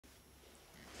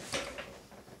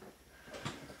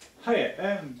Hi,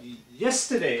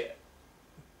 yesterday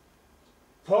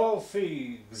Paul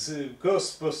Feig's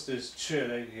Ghostbusters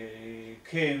trailer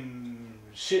came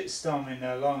shitstorming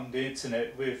along the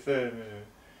internet with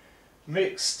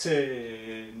mixed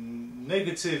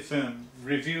negative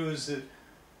reviews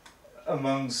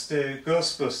amongst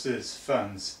Ghostbusters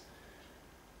fans.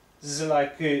 This is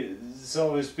like it's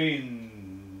always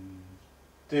been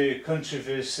the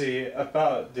controversy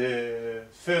about the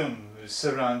film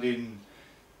surrounding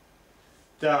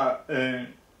that the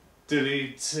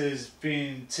lead has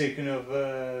been taken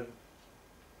over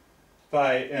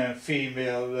by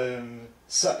female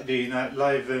Saturday Night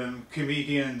Live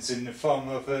comedians in the form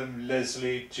of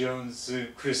Leslie Jones,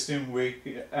 Kristen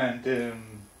Wiig and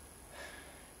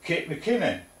Kate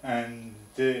McKinnon, and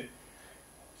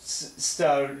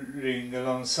starring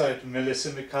alongside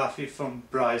Melissa McCarthy from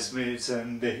Bridesmaids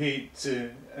and The Heat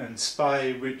and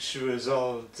Spy, which was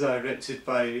all directed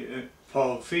by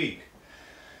Paul Feig.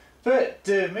 But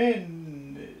the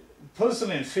main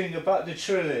puzzling thing about the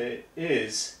trailer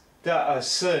is that as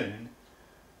soon,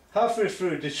 halfway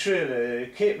through the trailer,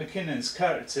 Kate McKinnon's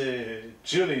character,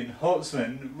 Julian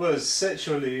Holtzman, was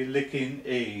sexually licking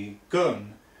a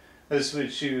gun as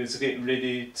when she was getting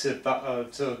ready to back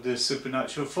out of the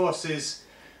supernatural forces.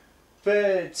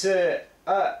 But the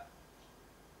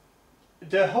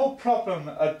whole problem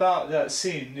about that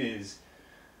scene is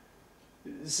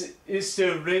it's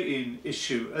the rating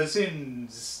issue. As in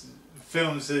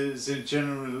films, as in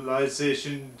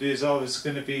generalization, there's always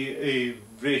going to be a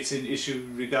rating issue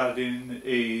regarding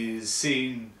a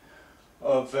scene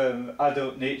of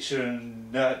adult nature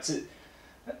and that.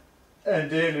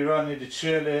 And earlier on in the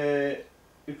trailer,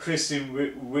 Kristen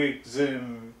Wiig's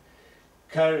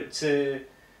character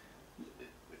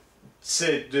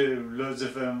said loads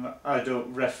of adult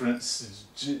reference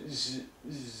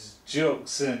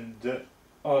jokes and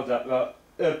all that lot.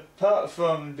 Apart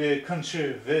from the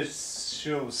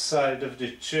controversial side of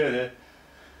the trailer,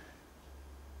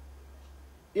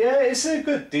 yeah, it's a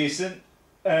good, decent,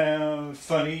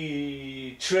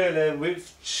 funny trailer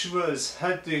which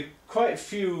had quite a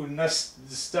few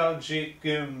nostalgic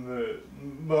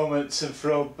moments and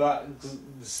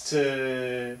throwbacks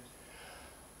to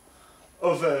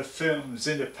other films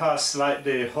in the past, like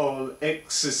the whole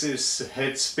Exorcist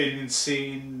head spinning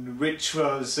scene, which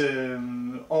was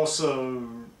also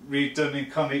redone in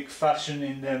comic fashion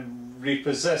in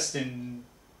Repossessed in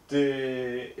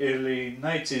the early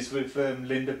 90s with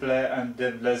Linda Blair and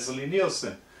Leslie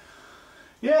Nielsen.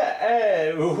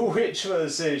 Yeah, which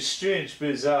was a strange,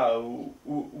 bizarre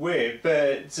way,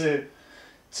 but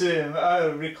I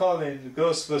recall in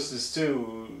Ghostbusters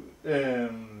 2,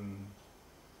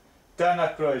 Dan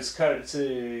Aykroyd's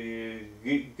character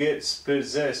gets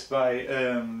possessed by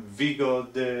Vigo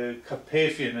the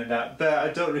Carpathian and that, but I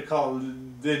don't recall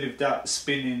any of that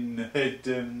spinning head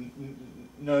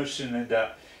notion and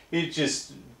that. It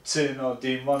just turned all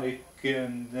demonic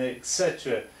and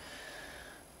etc.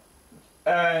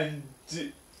 And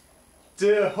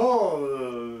the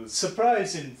whole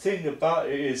surprising thing about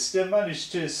it is they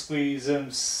managed to squeeze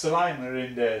Slimer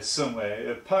in there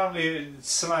somewhere. Apparently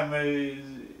Slimer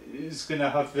is going to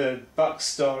have a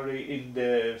backstory in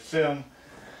the film.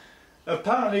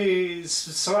 Apparently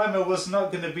Slimer was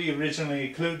not going to be originally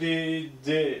included.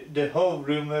 The whole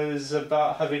rumours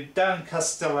about having Dan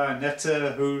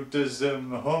Castellaneta, who does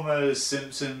Homer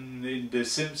Simpson in The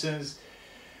Simpsons,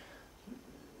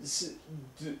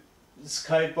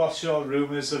 Skybosh all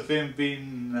rumours of him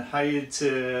being hired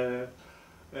to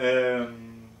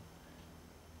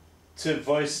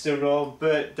voice the role,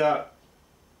 but that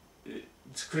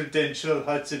credential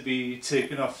had to be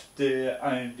taken off the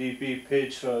IMDb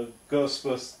page for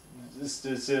Ghostbusters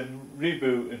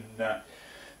reboot and that.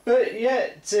 But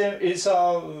yet it's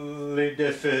all in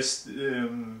the first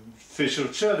official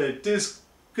trailer. There's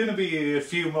going to be a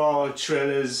few more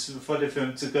trailers for the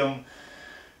film to come.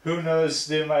 Who knows,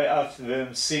 they might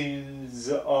have scenes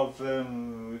of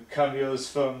cameos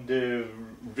from the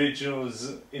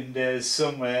originals in there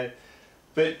somewhere,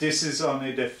 but this is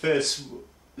only the first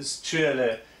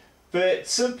trailer. But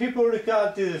some people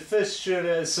regard the first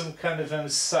trailer as some kind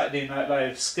of Saturday Night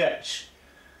Live sketch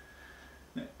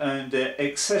and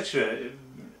etc.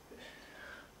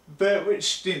 But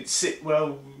which didn't sit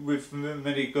well with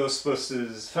many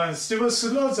Ghostbusters fans. There was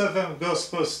lots of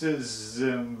Ghostbusters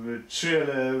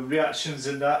trailer reactions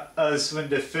and that, as when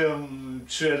the film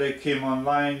trailer came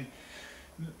online.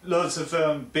 Lots of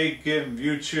big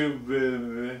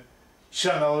YouTube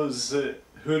channels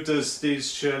who does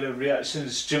these trailer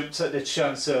reactions jumped at the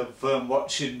chance of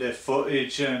watching the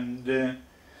footage and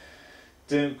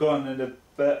going on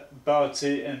about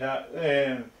it and that.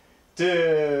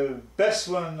 the best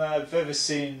one I've ever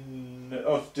seen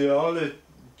of all the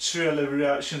trailer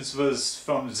reactions was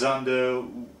from Xander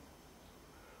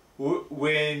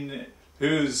Wayne,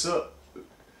 who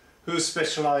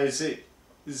specialises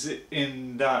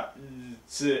in that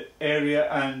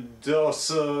area, and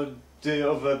also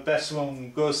the other best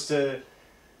one goes to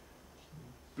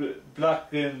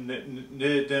Black and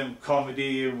nerd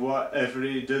comedy, whatever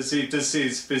he does. He does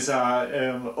his bizarre,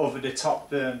 over the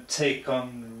top take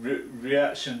on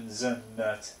reactions and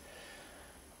that.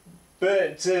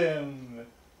 But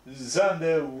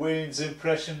Xander Wayne's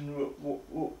impression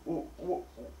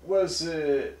was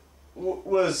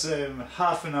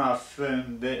half and half,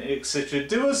 and etc.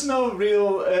 There was no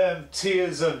real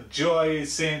tears of joy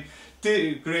saying,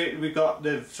 great, we got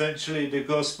eventually the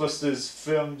Ghostbusters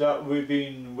film that we've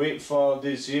been waiting for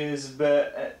these years,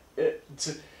 but it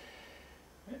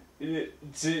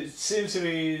seems to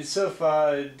me so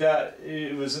far that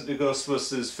it wasn't the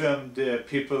Ghostbusters film that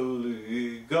people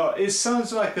got. It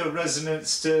sounds like a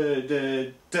resonance to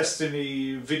the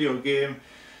Destiny video game,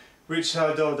 which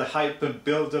had all the hype and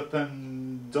build-up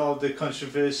and all the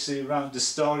controversy around the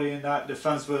story, and that the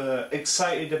fans were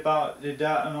excited about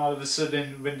that, and all of a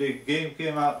sudden when the game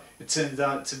came out it turned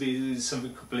out to be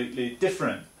something completely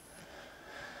different.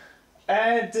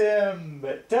 And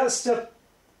that's the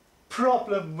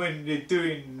problem when you're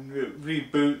doing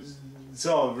reboots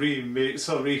or remakes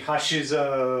or rehashes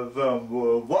of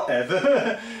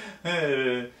whatever.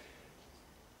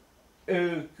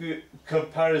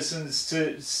 Comparisons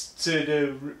to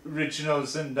the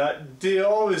originals, and that they're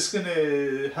always going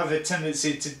to have a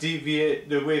tendency to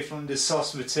deviate away from the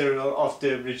source material of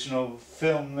the original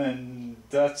film, and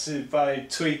that's by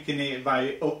tweaking it,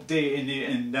 by updating it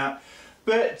and that.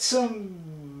 But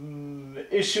some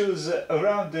issues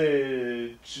around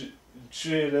the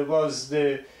trailer was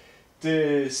the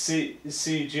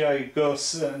CGI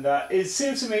ghosts and that. It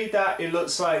seems to me that it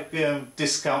looks like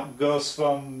discount ghosts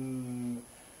from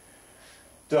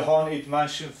the Haunted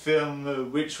Mansion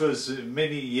film, which was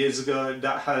many years ago,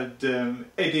 that had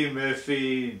Eddie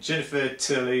Murphy, Jennifer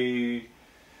Tilly,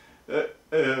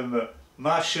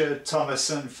 Marsha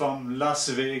Thomason from Las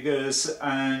Vegas,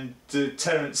 and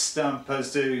Terrence Stamp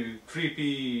as the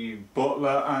creepy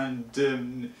butler,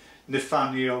 and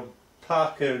Nathaniel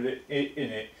Parker in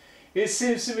it. It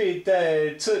seems to me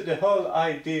they took the whole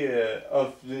idea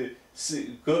of the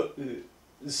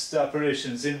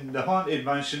operations in the Haunted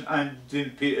Mansion and in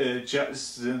Peter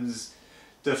Jackson's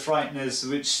The Frighteners,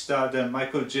 which starred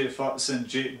Michael J. Fox and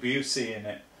Jake Busey in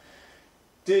it.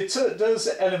 They took those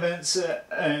elements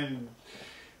and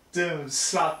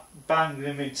slap banged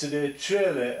them into the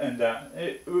trailer and that,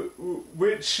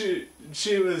 which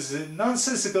she was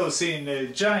nonsensical, seeing a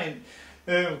giant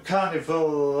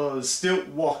carnival stilt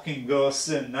walking ghost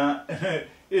and that.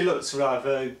 It looks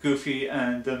rather goofy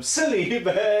and silly,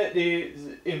 but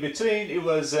in between it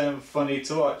was funny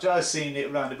to watch. I've seen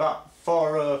it around about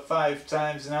 4 or 5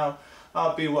 times now.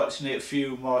 I'll be watching it a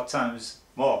few more times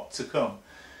more to come.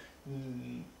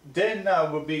 Then I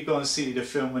will be going to see the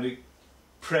film when it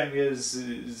premieres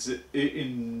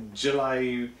in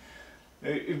July.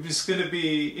 It was going to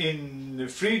be in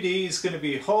 3D. It's going to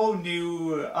be a whole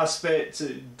new aspect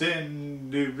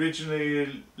than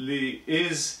originally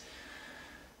is,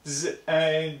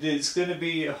 and it's going to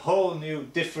be a whole new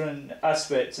different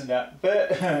aspect in that.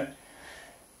 But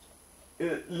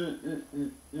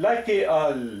like it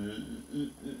or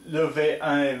love it,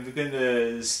 I'm going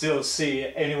to still see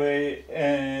it anyway.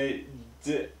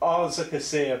 All I can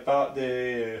say about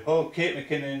the whole Kate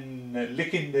McKinnon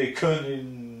licking the gun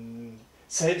in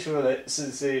sexual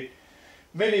ecstasy,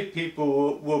 many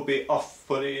people will be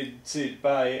off-putted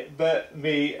by it, but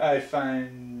me, I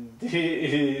find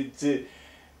it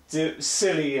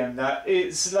silly and that.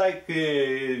 It's like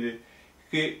an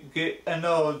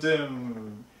old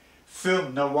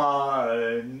film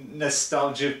noir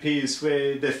nostalgia piece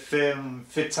where the film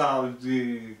fatale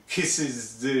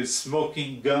kisses the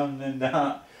smoking gun and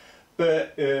that,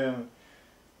 but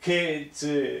Kate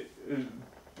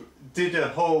did a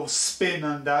whole spin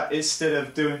on that. Instead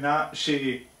of doing that,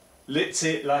 she lit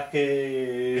it like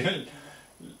a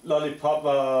lollipop,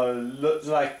 or looked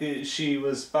like she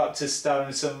was about to star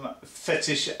in some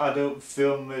fetish adult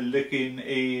film licking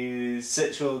a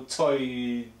sexual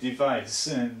toy device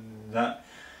and that.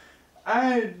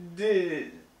 And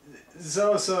there's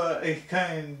also a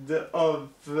kind of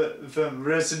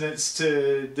resonance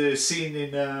to the scene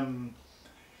in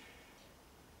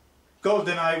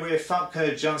GoldenEye where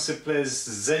Famke Janssen plays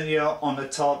Xenia on the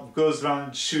top, goes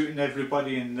around shooting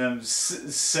everybody in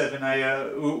 7 eye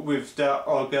with that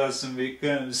orgasmic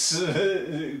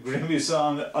grimace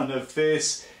on her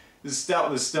face. that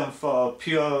was done for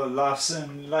pure laughs,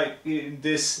 and like in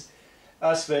this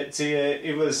aspect here,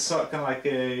 it was sort of like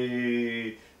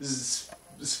a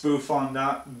spoof on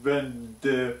that, when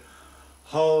the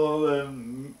whole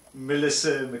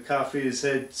Melissa McCarthy's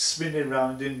head spinning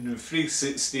around in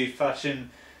 360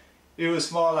 fashion. It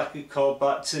was more like a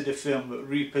callback to the film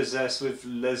Repossessed with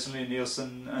Leslie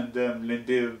Nielsen and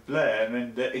Linda Blair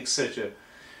and etc.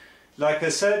 Like I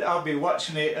said, I'll be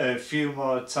watching it a few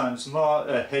more times more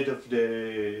ahead of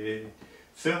the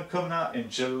film coming out in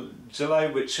July,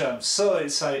 which I'm so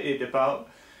excited about.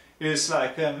 It was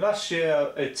like last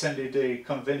year I attended a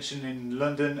convention in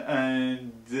London,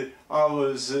 and I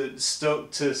was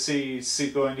stoked to see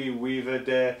Sigourney Weaver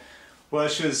there. While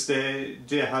she was there,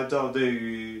 they had all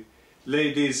the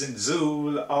ladies in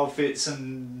Zool outfits,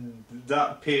 and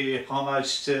that pay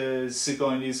homage to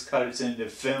Sigourney's character in the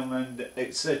film and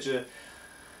etc.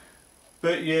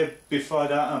 But yeah, before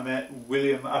that I met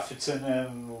William Atherton,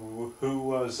 who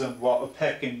was Walter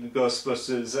Peck in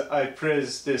Ghostbusters. I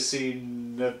praised the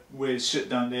scene where he shut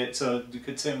down the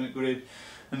containment grid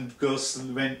and Ghost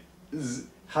went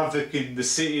havoc in the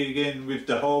city again with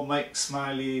the whole Mike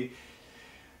Smiley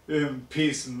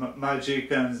peace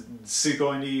magic, and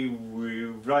Sigourney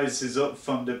rises up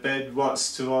from the bed,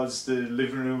 walks towards the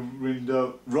living room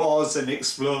window, roars and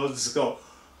explodes, go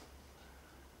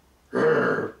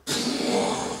and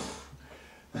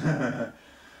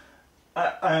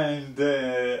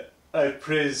I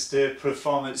praised the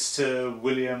performance to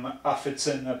William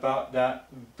Atherton about that,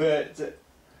 but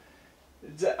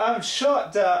I'm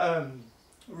shocked that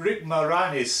Rick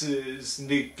Moranis has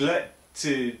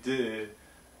neglected the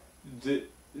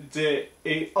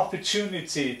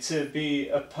opportunity to be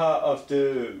a part of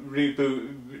the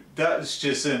reboot. That's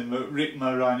just Rick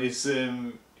Moranis,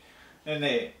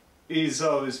 and he's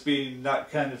always been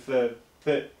that kind of a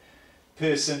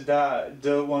person that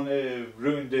don't want to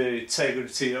ruin the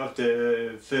integrity of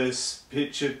the first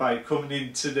picture by coming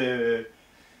into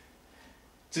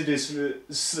this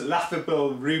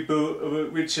laughable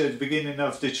reboot, which at the beginning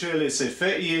of the trailer it said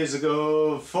 30 years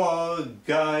ago 4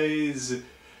 guys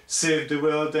saved the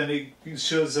world, and it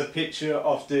shows a picture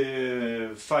of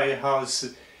the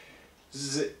firehouse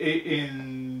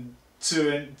in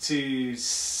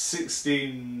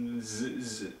 2016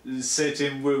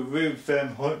 setting with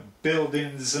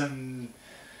buildings, and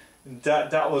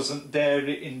that wasn't there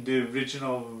in the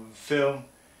original film.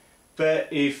 But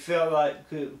it felt like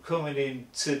coming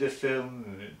into the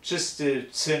film just to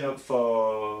turn up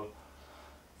for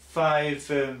 5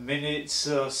 minutes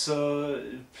or so,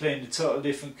 playing a totally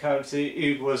different character.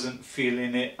 He wasn't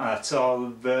feeling it at all.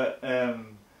 But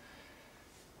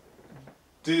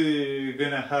they're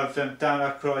gonna have Dan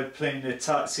Aykroyd playing a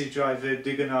taxi driver.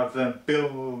 They're gonna have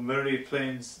Bill Murray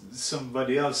playing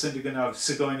somebody else, and they're gonna have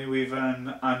Sigourney Weaver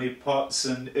and Annie Potts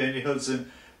and Ernie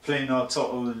Hudson playing all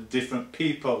totally different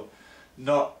people,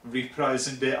 not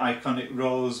reprising their iconic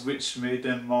roles which made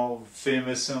them more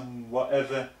famous and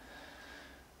whatever.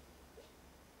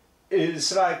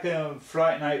 It's like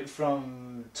Fright Night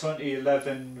from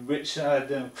 2011, which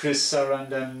had Chris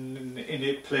Sarandon in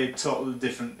it, played totally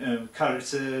different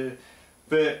character,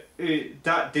 but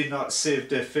that did not save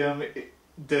the film.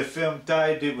 The film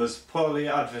died, it was poorly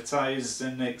advertised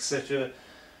and etc.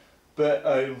 But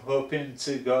I'm hoping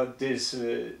to God this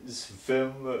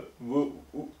film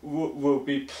will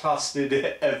be plastered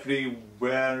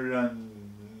everywhere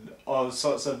and all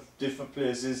sorts of different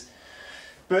places.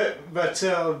 But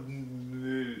Mattel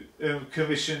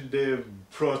commissioned the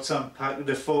Proton Pack,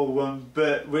 the full one,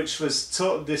 but which was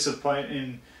totally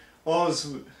disappointing. All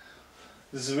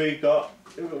we got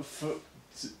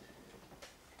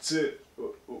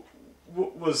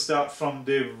was that from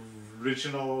the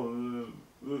original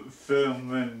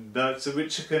film, and that's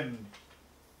which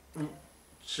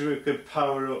we could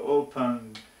power it up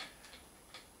and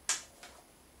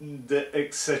the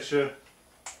etc.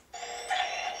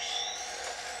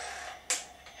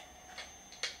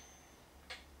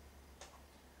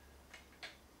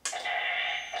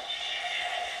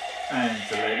 And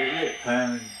to let it rip,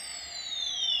 and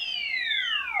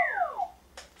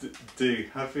do you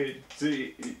have it?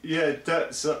 Yeah,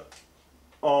 that's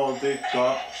all they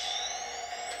got.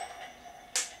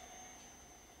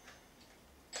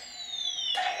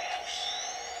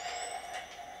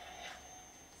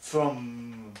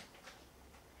 From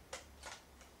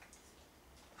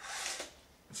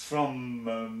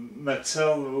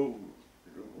Mattel,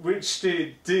 which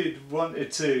they did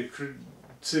wanted to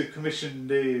commission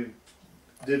the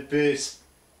base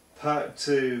part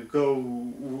to go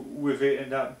with it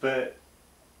and that, but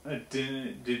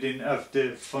they didn't have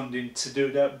the funding to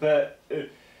do that. But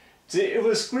it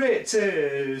was great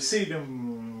to see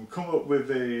them come up with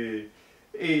a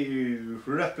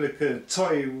replica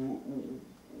toy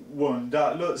one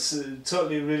that looks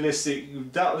totally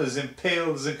realistic. That was in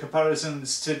pales in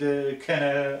comparisons to the kind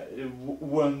of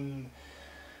one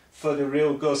for the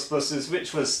real Ghostbusters,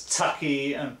 which was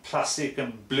tacky and plastic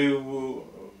and blue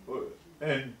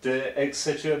and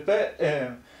etc. But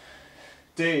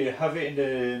they have it in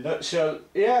a nutshell.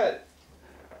 Yeah,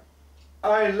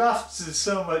 I laughed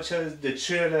so much at the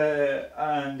trailer,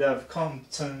 and I've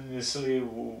continuously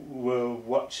will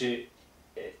watch it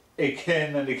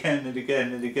again and again and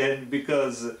again and again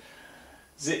because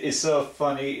it's so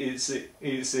funny. It's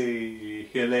a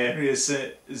hilarious,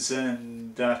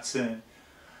 and that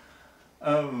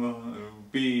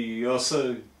be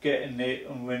also getting it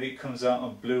when it comes out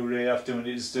on Blu-ray after when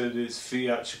it's done its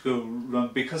theatrical run,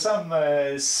 because I'm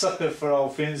a sucker for all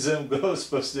things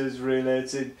Ghostbusters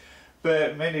related.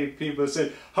 But many people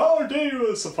say, how dare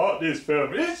you support this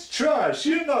film? It's trash.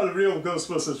 You're not a real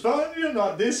Ghostbusters fan. You're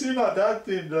not this, you're not that.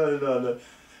 Blah, blah, blah.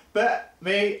 But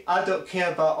me, I don't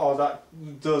care about all that,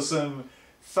 those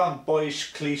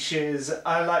fanboyish cliches.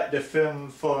 I like the film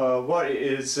for what it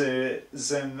is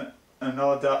and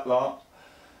all that lot.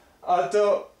 I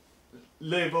don't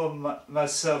label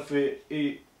myself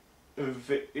in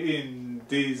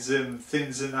these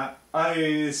things and that.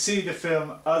 I see the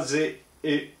film as it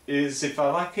is. If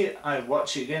I like it, I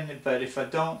watch it again, but if I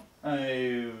don't,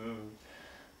 I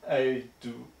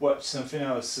watch something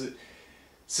else.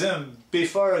 So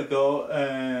before I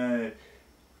go,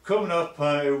 coming up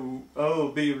I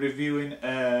will be reviewing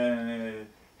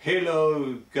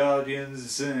Halo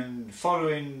Guardians, and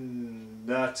following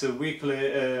that a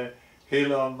weekly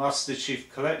Halo Master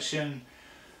Chief Collection,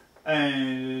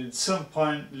 and at some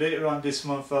point later on this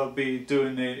month I'll be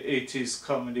doing an 80s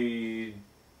comedy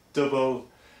double,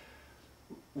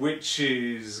 which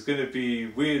is going to be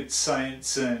weird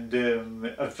science and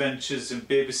adventures and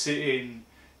babysitting.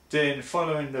 Then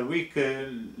following a week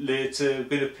later, I'm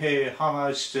going to pay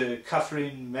homage to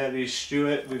Catherine Mary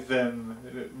Stewart with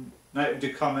Night of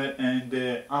the Comet and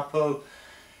Apple.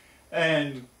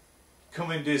 And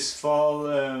coming this fall,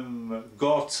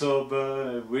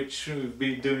 Gotober, which will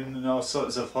be doing all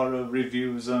sorts of horror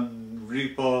reviews on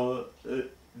Repo,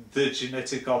 the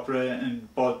Genetic Opera, and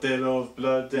Bordello of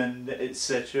Blood, and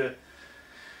etc.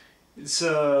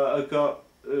 So I got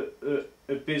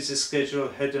a busy schedule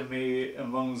ahead of me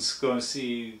amongst going to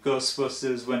see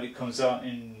Ghostbusters when it comes out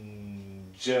in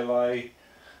July.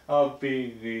 I'll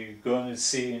be going and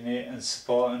seeing it and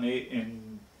supporting it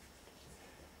in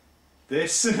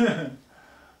this.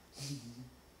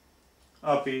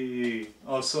 I'll be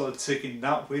also taking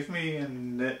that with me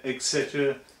and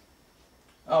etc.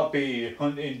 I'll be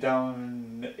hunting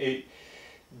down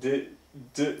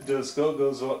those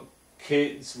goggles what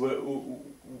kids were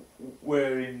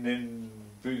wearing, and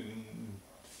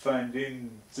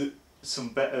finding some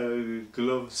better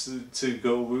gloves to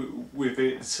go with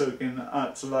it, so I can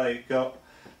act like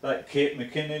Kate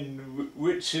McKinnon,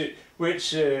 which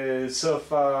so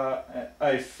far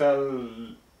I fell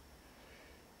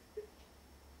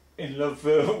in love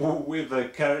with her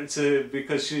character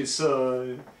because she's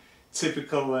so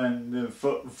typical and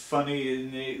funny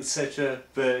and etc.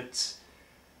 But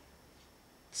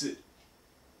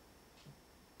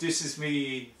this is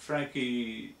me,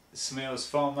 Frankie Smales,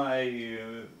 for my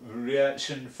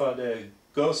reaction for the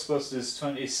Ghostbusters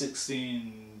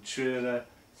 2016 trailer.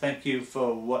 Thank you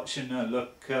for watching, and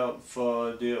look out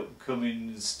for the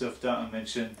upcoming stuff that I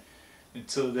mentioned.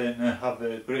 Until then, have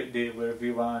a great day wherever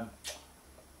you are.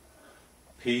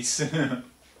 Peace.